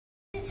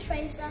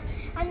Tracer,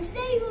 and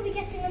today we'll be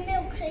getting a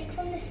milkshake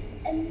from this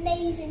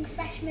amazing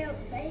fresh milk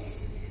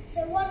place.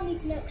 So 1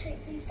 litre milkshake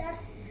please, Dad.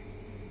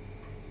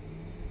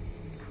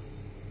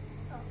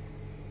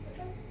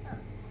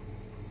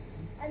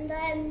 And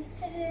then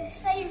for the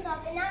flavours are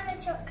banana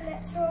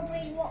chocolate,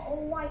 strawberry, or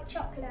white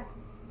chocolate.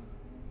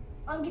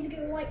 I'm going to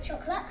go white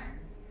chocolate.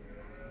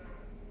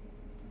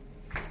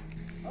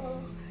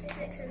 Oh, this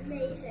looks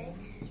amazing.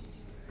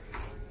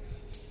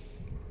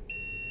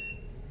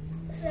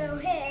 So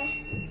here,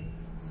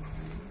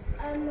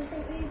 I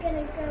think we're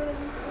going to go and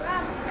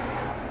grab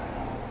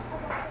a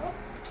bottle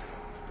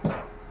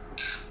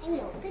and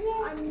open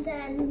it and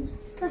then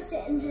put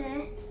it in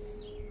here.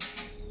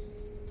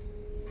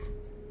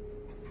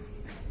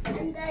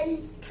 And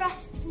then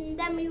press, and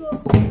then we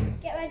will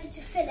get ready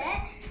to fill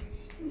it.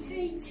 In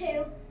 3,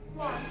 2,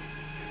 1.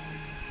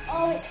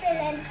 Oh, it's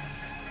filling.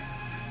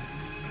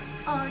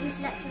 Oh, this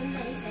looks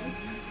amazing.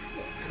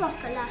 It's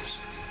proper lush.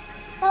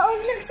 That one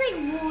looks like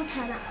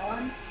water, that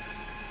one.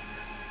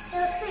 It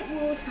looks like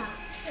water.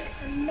 It looks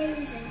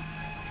amazing.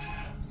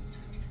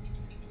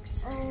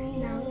 So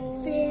now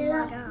fill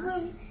up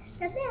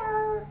the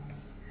milk.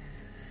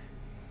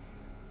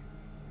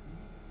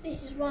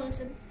 This is one of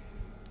the.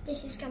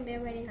 This is going to be a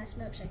really nice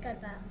milkshake, I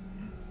bet.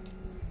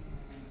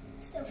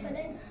 Still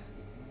filling.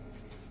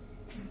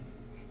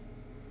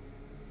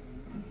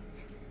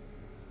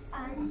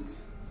 And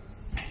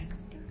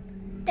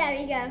there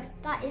we go,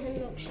 that is a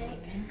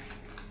milkshake.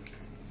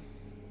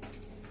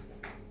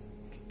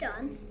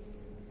 Done.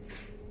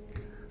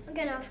 I'm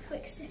going to have a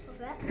quick sip of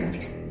it.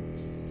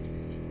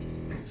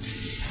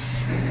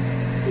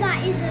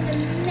 That is an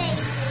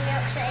amazing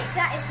milkshake.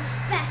 That is the